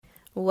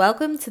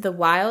Welcome to the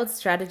Wild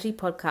Strategy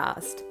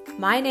Podcast.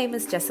 My name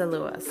is Jessa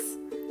Lewis.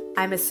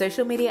 I'm a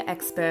social media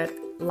expert,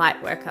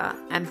 lightworker,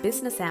 and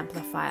business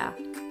amplifier,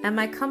 and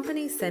my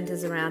company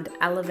centers around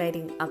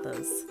elevating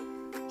others.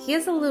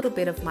 Here's a little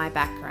bit of my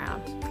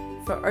background.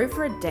 For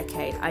over a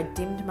decade, I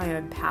dimmed my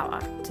own power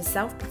to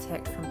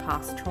self-protect from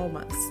past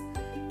traumas.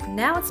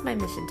 Now it's my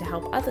mission to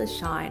help others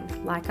shine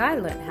like I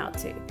learned how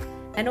to,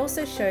 and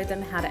also show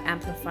them how to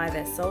amplify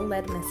their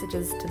soul-led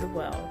messages to the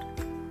world.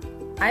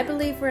 I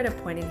believe we're at a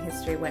point in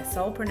history where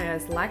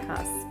soulpreneurs like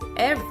us,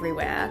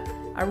 everywhere,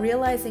 are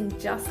realizing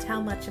just how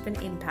much of an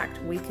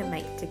impact we can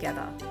make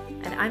together,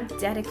 and I'm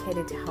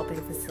dedicated to helping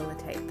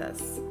facilitate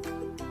this.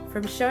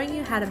 From showing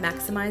you how to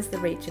maximize the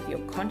reach of your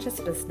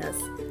conscious business,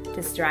 to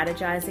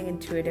strategizing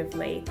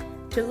intuitively,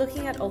 to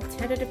looking at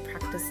alternative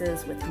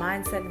practices with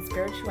mindset and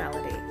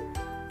spirituality,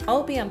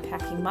 I'll be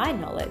unpacking my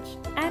knowledge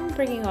and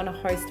bringing on a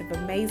host of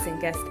amazing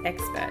guest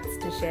experts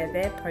to share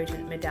their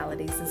potent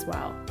modalities as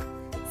well.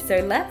 So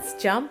let's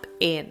jump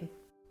in.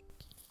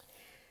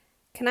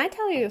 Can I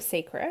tell you a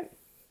secret?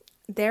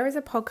 There is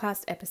a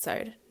podcast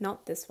episode,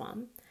 not this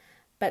one,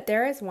 but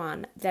there is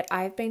one that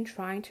I've been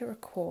trying to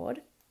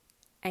record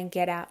and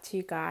get out to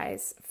you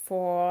guys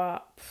for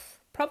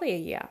probably a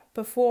year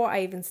before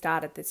I even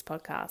started this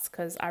podcast,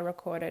 because I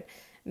recorded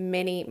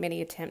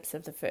many attempts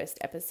of the first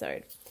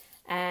episode.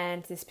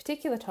 And this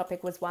particular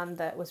topic was one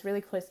that was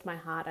really close to my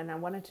heart and I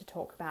wanted to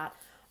talk about,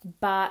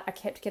 but I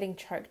kept getting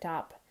choked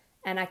up.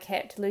 And I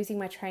kept losing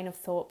my train of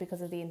thought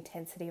because of the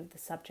intensity of the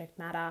subject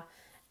matter,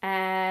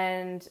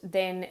 and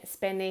then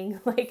spending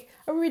like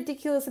a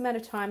ridiculous amount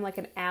of time, like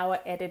an hour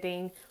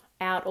editing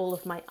out all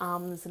of my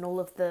ums and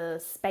all of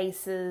the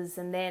spaces.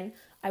 And then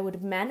I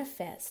would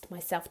manifest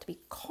myself to be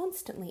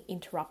constantly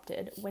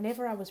interrupted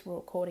whenever I was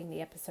recording the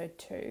episode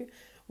 2,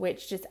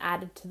 which just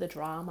added to the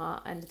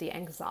drama and the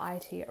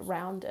anxiety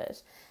around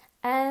it.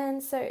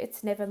 And so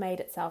it's never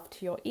made itself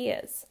to your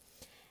ears.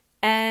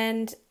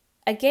 And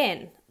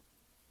again,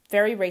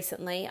 very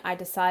recently, I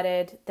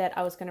decided that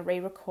I was going to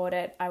re-record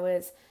it. I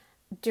was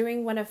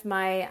doing one of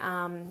my,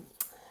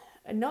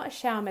 not a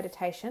shower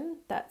meditation,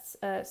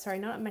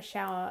 not my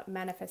shower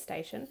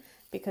manifestation,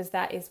 because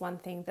that is one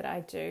thing that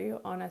I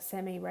do on a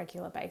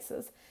semi-regular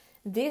basis.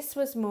 This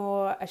was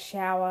more a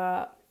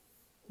shower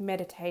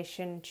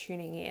meditation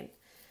tuning in.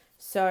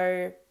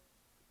 So,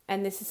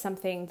 and this is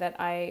something that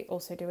I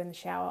also do in the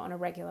shower on a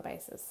regular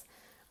basis,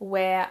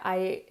 where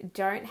I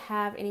don't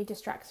have any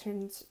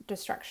distractions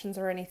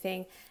or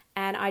anything.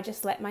 And I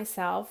just let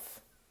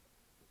myself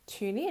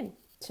tune in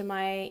to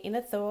my inner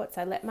thoughts.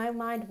 I let my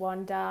mind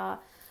wander.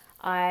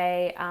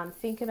 I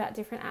think about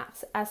different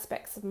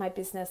aspects of my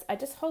business. I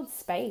just hold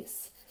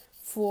space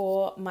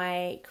for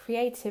my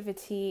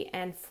creativity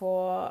and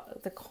for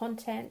the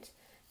content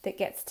that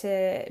gets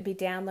to be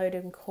downloaded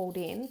and called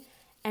in.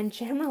 And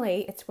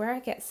generally, it's where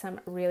I get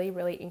some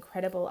really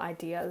incredible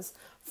ideas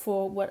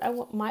for what I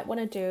might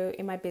want to do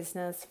in my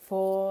business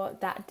for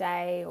that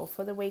day or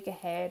for the week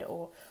ahead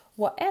or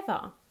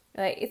whatever.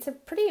 Like, it's a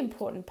pretty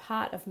important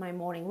part of my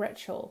morning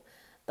ritual,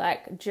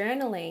 like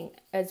journaling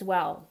as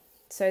well.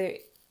 So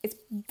it's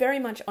very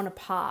much on a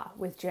par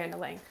with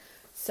journaling.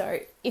 So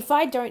if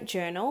I don't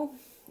journal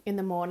in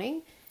the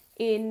morning,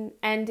 and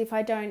if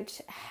I don't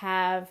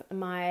have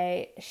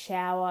my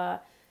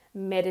shower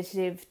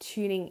meditative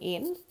tuning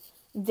in,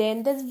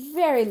 then there's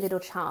very little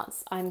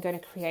chance I'm going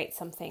to create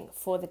something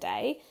for the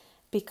day,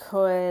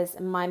 because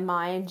my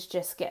mind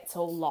just gets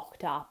all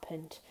locked up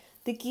and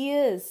the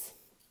gears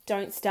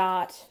don't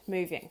start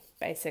moving,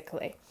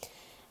 basically.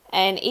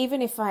 And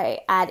even if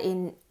I add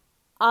in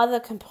other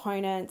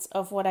components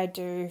of what I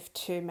do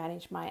to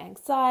manage my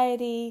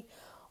anxiety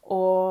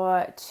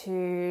or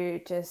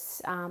to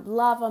just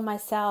love on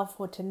myself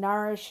or to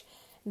nourish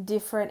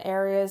different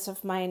areas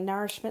of my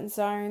nourishment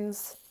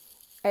zones,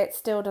 it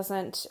still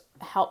doesn't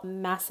help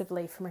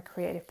massively from a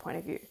creative point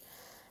of view.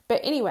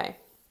 But anyway,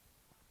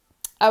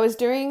 I was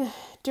doing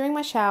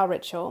my shower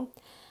ritual,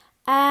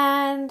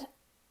 and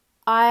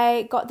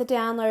I got the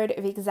download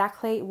of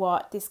exactly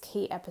what this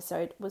key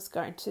episode was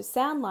going to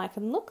sound like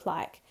and look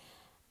like.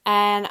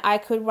 And I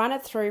could run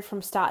it through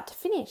from start to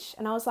finish.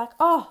 And I was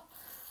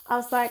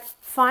like,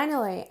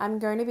 finally, I'm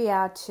going to be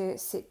able to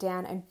sit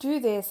down and do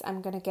this.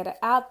 I'm going to get it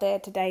out there.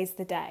 Today's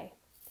the day.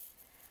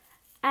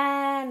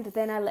 And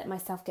then I let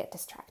myself get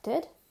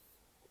distracted.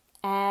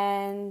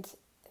 And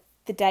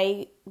the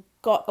day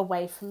got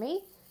away from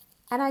me.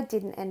 And I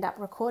didn't end up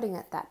recording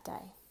it that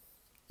day.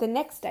 The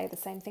next day, the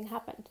same thing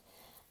happened.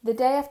 The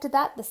day after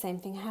that, the same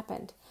thing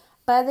happened.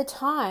 By the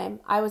time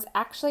I was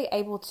actually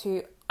able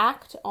to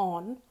act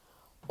on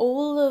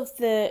all of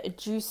the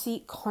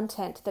juicy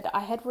content that I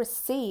had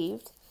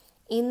received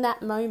in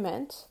that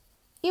moment,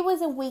 it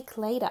was a week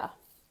later.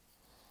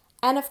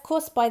 And of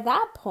course, by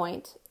that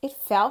point, it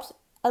felt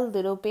a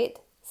little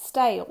bit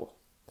stale.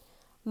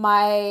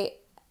 I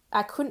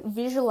couldn't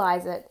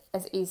visualize it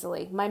as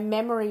easily. My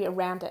memory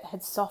around it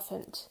had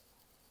softened.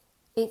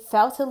 It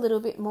felt a little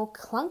bit more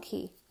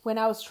clunky when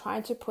I was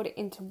trying to put it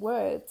into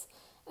words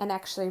and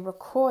actually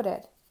record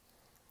it.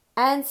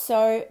 And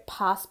so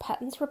past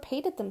patterns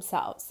repeated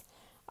themselves.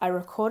 I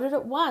recorded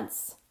it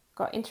once,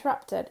 got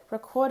interrupted,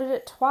 recorded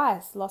it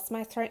twice, lost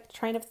my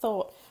train of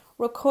thought,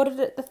 recorded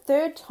it the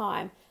third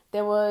time.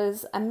 There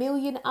was a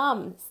million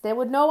ums. There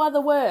were no other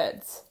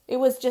words. It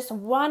was just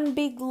one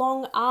big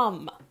long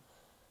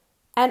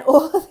And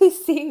all of these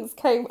things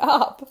came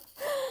up.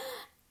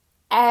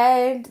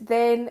 And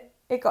then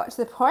it got to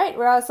the point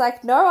where I was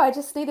like, no, I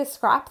just need to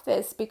scrap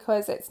this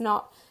because it's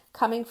not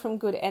coming from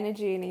good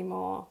energy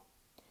anymore.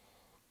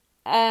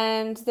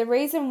 And the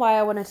reason why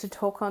I wanted to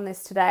talk on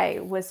this today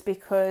was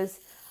because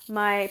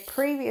my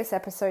previous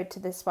episode to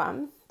this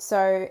one,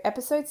 so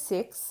episode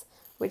 6,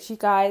 which you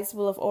guys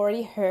will have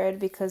already heard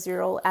because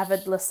you're all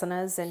avid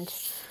listeners and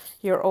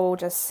you're all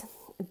just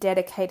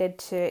dedicated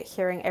to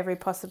hearing every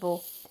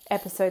possible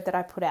episode that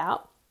I put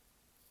out.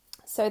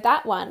 So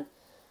that one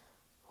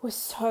was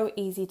so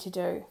easy to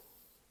do.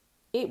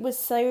 It was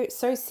so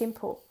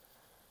simple.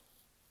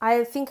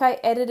 I think I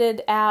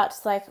edited out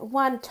like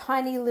one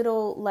tiny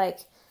little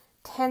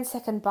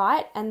 10-second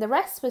bite, and the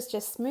rest was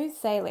just smooth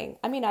sailing.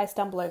 I mean, I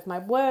stumble over my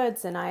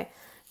words and I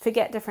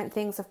forget different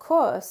things, of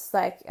course.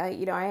 I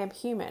am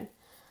human,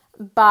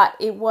 but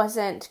it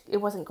wasn't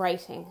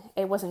grating.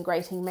 It wasn't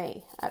grating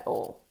me at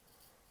all.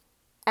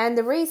 And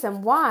the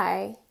reason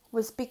why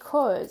was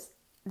because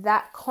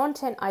that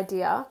content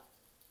idea,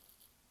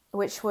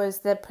 which was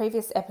the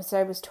previous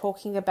episode, was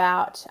talking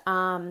about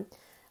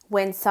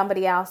when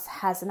somebody else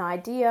has an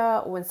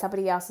idea or when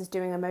somebody else is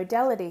doing a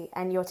modality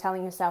and you're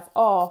telling yourself,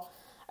 oh,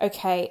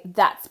 okay,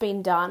 that's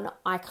been done,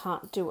 I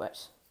can't do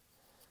it.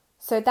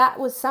 So that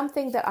was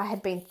something that I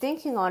had been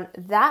thinking on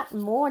that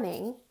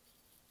morning.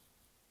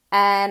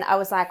 And I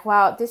was like,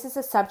 wow, this is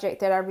a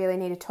subject that I really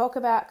need to talk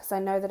about because I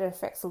know that it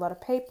affects a lot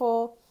of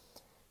people.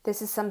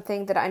 This is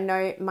something that I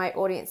know my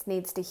audience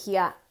needs to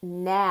hear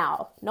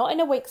now, not in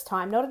a week's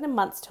time, not in a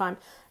month's time,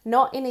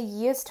 not in a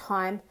year's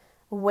time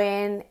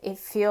when it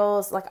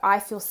feels like I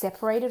feel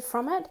separated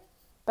from it,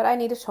 but I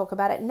need to talk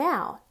about it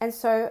now. And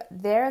so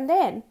there and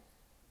then,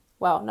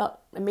 well, not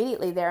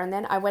immediately there and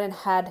then, I went and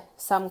had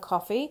some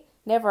coffee,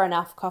 never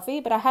enough coffee,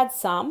 but I had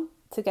some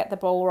to get the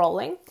ball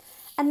rolling.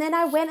 And then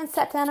I went and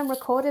sat down and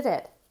recorded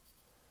it.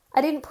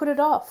 I didn't put it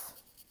off.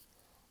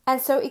 And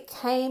so it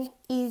came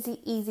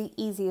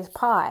easy as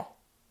pie.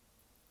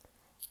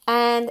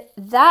 And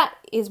that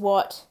is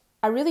what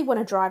I really want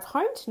to drive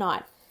home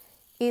tonight,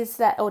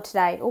 or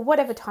today, or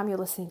whatever time you're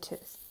listening to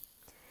this,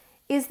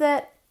 is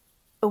that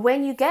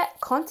when you get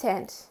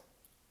content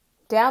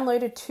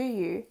downloaded to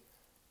you,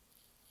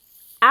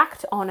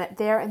 act on it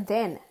there and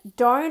then.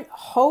 Don't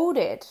hold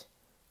it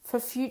for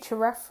future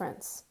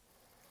reference,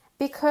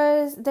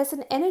 because there's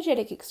an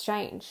energetic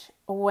exchange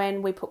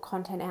when we put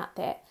content out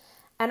there.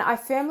 And I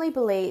firmly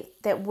believe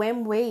that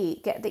when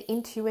we get the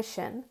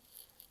intuition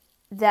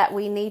that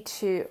we need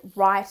to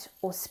write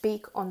or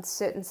speak on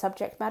certain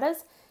subject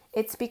matters,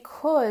 it's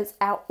because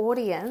our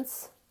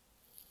audience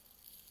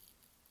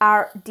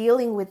are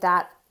dealing with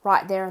that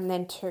right there and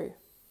then too.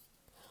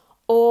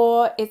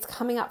 Or it's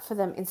coming up for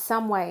them in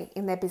some way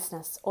in their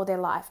business or their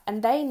life,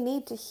 and they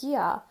need to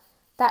hear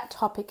that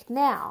topic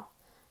now.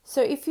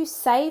 So if you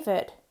save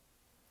it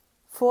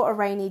for a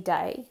rainy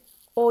day,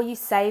 or you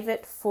save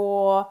it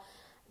for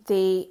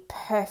the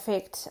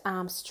perfect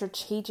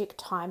strategic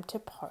time to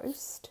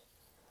post,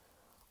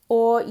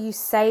 or you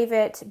save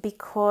it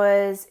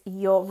because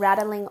you're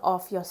rattling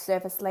off your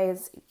surface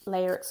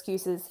layer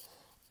excuses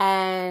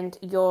and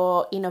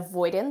you're in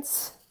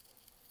avoidance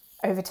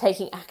over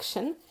taking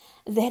action,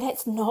 then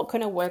it's not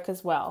going to work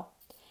as well.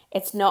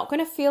 It's not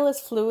going to feel as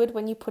fluid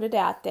when you put it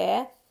out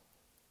there.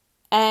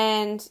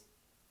 And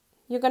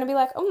you're going to be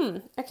like,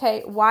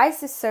 okay, why is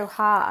this so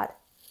hard?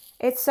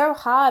 It's so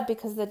hard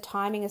because the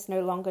timing is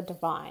no longer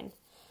divine.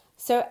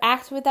 So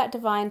act with that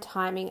divine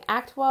timing.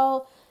 Act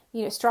while,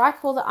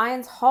 strike while the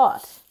iron's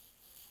hot.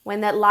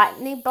 When that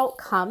lightning bolt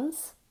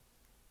comes,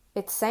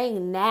 it's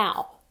saying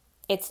now.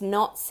 It's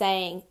not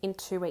saying in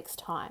 2 weeks'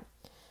 time.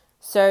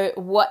 So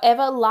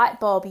whatever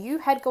light bulb you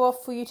had go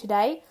off for you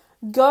today,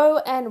 go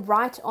and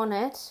write on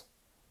it,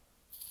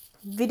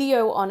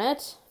 video on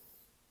it,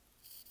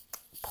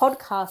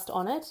 podcast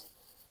on it,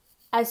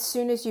 as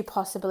soon as you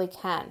possibly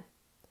can.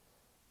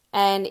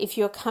 And if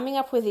you're coming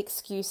up with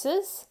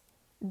excuses,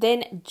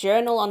 then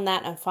journal on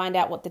that and find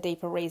out what the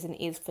deeper reason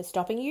is for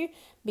stopping you,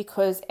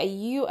 because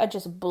you are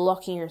just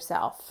blocking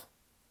yourself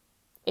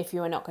if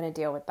you are not going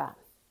to deal with that.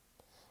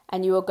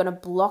 And you are going to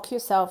block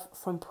yourself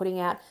from putting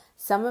out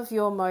some of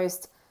your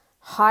most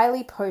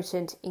highly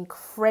potent,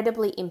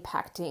 incredibly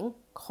impacting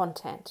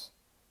content.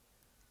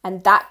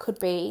 And that could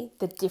be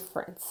the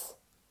difference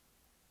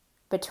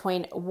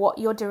between what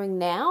you're doing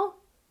now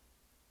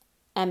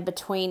and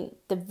between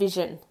the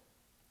vision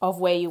of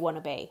where you want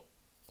to be.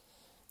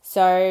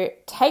 So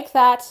take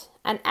that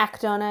and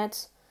act on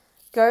it.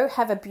 Go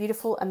have a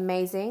beautiful,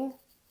 amazing,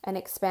 and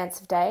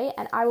expansive day,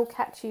 and I will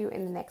catch you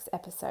in the next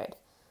episode.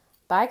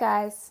 Bye,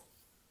 guys.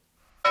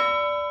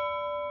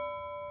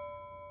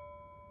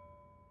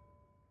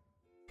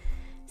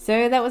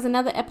 So that was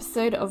another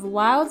episode of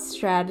Wild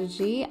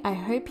Strategy. I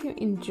hope you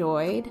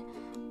enjoyed.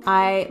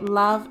 I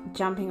love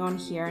jumping on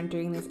here and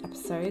doing these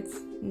episodes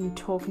and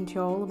talking to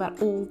you all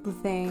about all the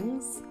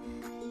things.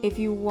 If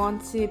you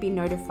want to be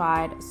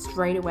notified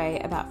straight away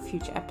about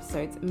future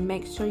episodes,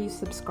 make sure you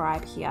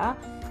subscribe here.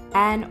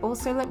 And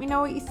also let me know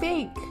what you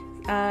think.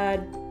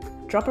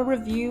 Drop a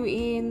review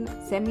in,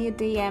 send me a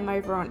DM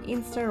over on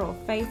Insta or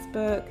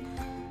Facebook.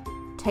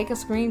 Take a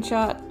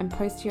screenshot and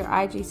post to your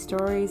IG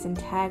stories and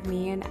tag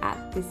me in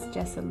at this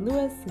Jessa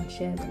Lewis and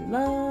share the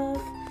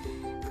love.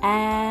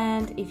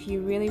 And if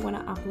you really want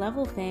to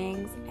up-level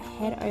things,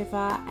 head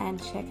over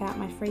and check out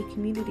my free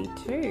community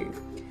too.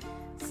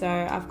 So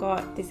I've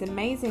got this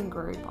amazing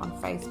group on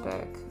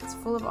Facebook. It's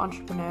full of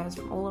entrepreneurs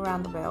from all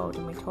around the world,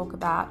 and we talk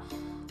about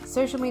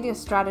social media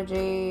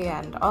strategy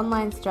and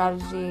online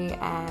strategy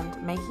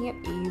and making it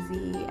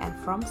easy and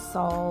from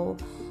soul.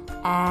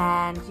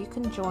 And you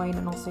can join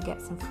and also get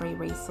some free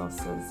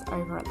resources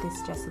over at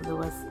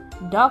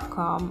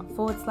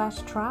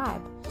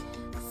thisjessalewis.com/tribe.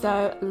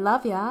 So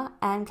love ya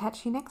and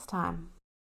catch you next time.